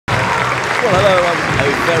Well, hello and a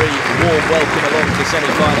very warm welcome along to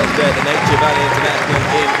semi-finals day at the Nature Valley International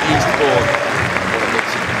in Eastbourne. What a mix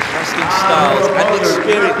of interesting styles and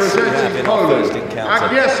experience we have in our first encounter.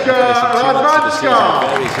 Agnieszka, Radwanska.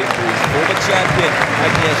 Various injuries. Former champion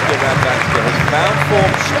Agnieszka Radwanska has found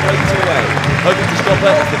form straight away. Hoping to stop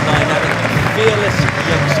her is the dynamic, fearless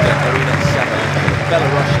youngster Aryna Sabalenka, the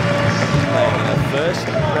Belarusian, playing in her first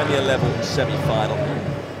Premier level semi-final.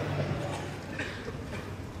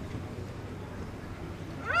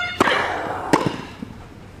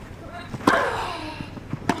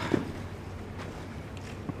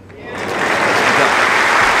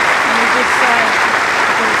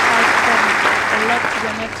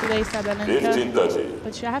 Today, Sabalenka,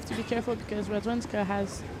 but you have to be careful because Radwanska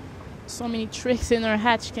has so many tricks in her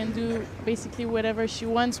hat. She can do basically whatever she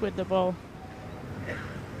wants with the ball.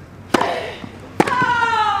 There's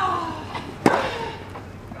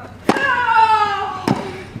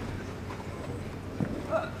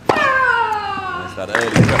that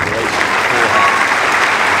early preparation beforehand.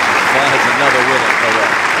 She fires another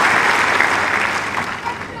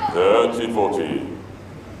winner. 30-40.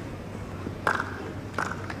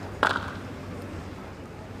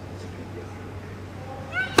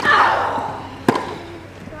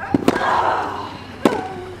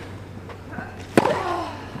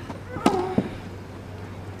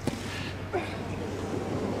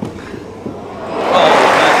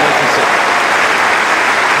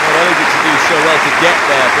 To get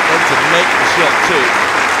there, but then to make the shot too.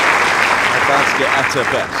 Radwanska at her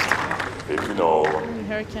best. Only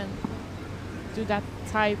her can do that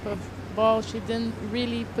type of ball. She didn't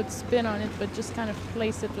really put spin on it, but just kind of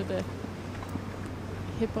place it with the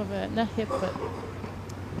hip of a, not hip, but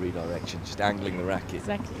redirection, just angling the racket.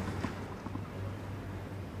 Exactly.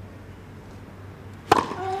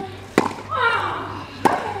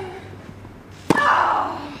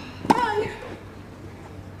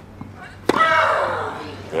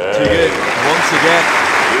 Too good, once again.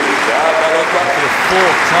 For the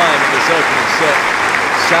fourth time in this opening set,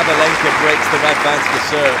 Sabalenka breaks the Radwanska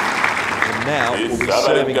serve. And now will be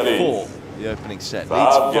serving for the opening set.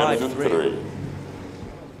 Leads 5-3.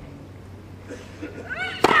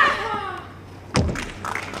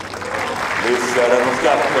 Miss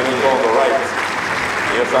Radwanska coming on the right.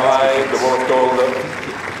 Near side, the ball is called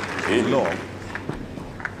in long.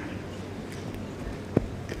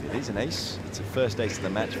 It is an ace. It's a first ace of the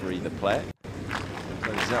match for either player.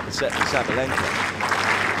 Closes out the set for Sabalenka.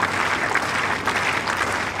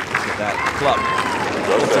 Look at that club.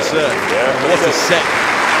 What a serve. What a set. I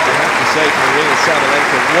have to say for Aryna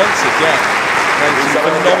Sabalenka once again. Playing some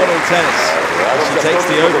phenomenal tennis. She takes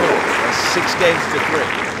the opener. 6 games to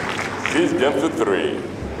 3. 6 games to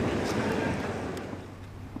 3.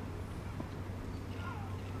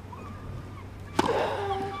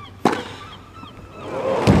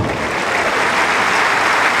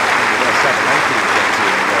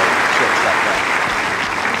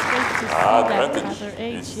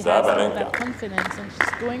 She has all that confidence and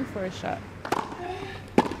she's going for a shot.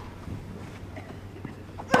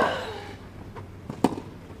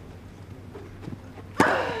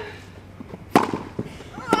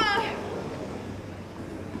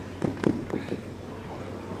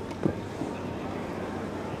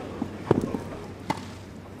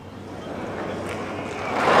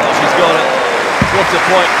 Well, she's got it. What a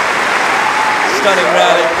point. Stunning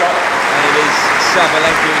rally. And it is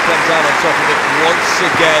Sabalenka who comes out on top of it once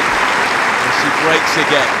again, and she breaks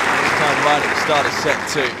again. This time right at the start of set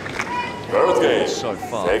 2. First game. So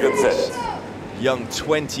far. Second set. Young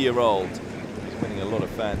 20-year-old. He's winning a lot of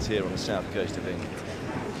fans here on the south coast of England.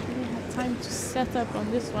 She really had time to set up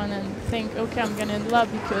on this one and think, okay, I'm going to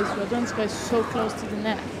love because Radwanska is so close to the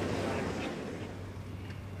net.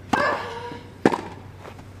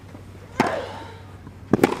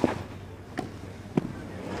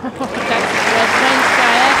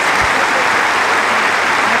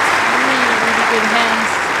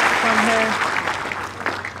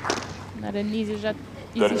 An easy shot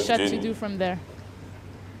to do from there.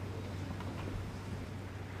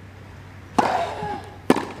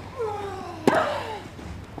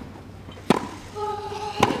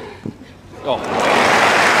 Oh,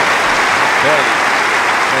 barely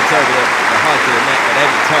went over the height of the net at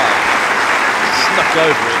any time. Snuck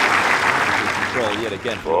over it. Control yet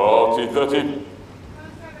again. 40-13.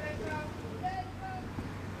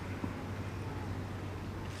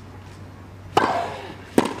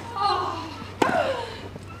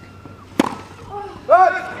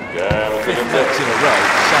 Fifth match in a row,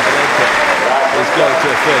 Sabalenka is going to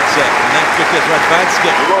a third set, and that's because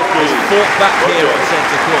Radwanska has fought back here on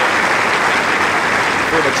centre court.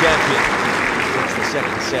 Former champion against the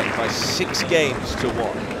second set by 6 games to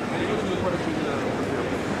 1.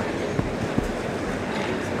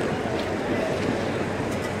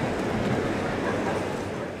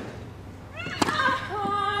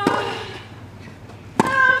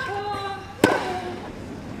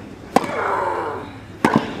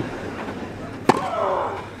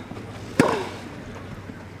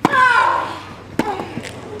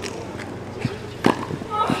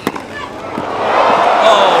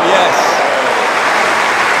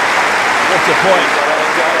 Point.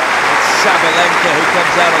 It's Sabalenka who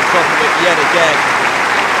comes out on top of it yet again.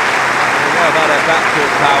 We know about her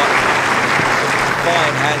backcourt power.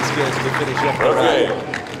 Fine hand skills to finish off the round.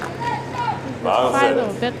 Try a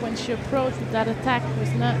little bit when she approached with that attack. It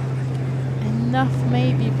was not enough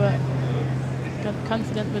maybe, but got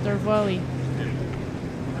confident with her volley.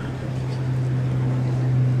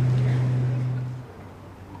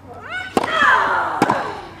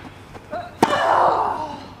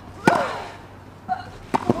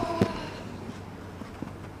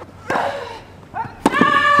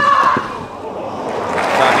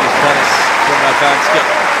 Radwanska.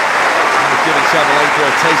 She's giving Sabalenka a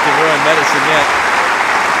taste of her own medicine yet.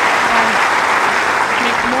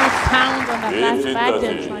 Make more pound on that last back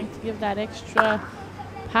than trying to give that extra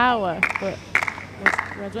power, but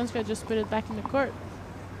Radwanska just put it back in the court.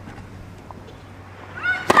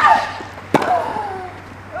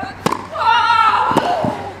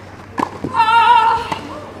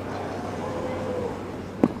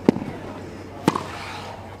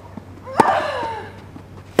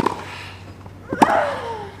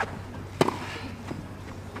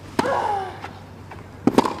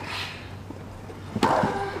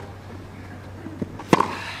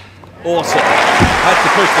 Awesome. Had to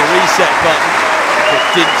push the reset button, but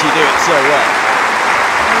didn't she do it so well?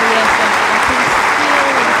 Oh yes,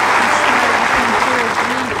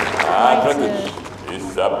 I can hear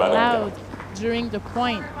quite loud during the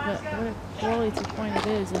point, but what a quality point it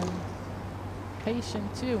is, and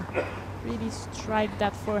patient too. Really strike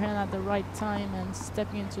that forehand at the right time and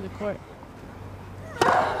stepping into the court.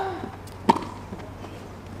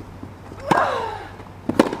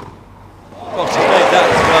 Oh, she made that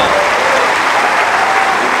as well.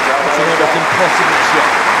 That's another impossible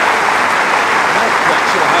shot. I'm not quite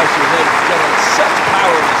sure how she was able to get on such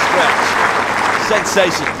power in the stretch.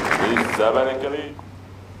 Sensational. Sabalenka's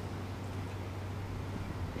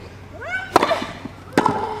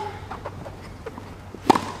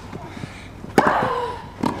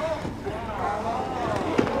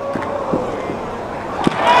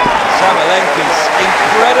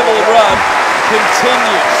incredible run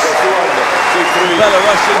continues.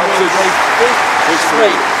 Belarusian was a fifth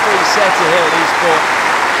straight three-setter here at Eastport,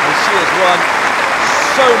 and she has won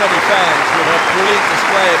so many fans with her brilliant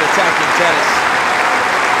display of attacking tennis.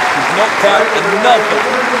 She's knocked out another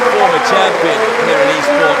former champion here at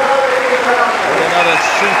Eastport with another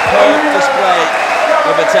superb display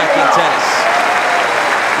of attacking tennis.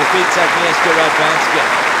 Defeats Agnieszka Radwanska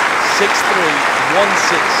 6-3,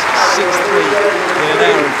 1-6, 6-3 in an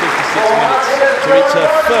hour and 56 minutes to reach her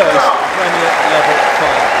first Premier Level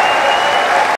final.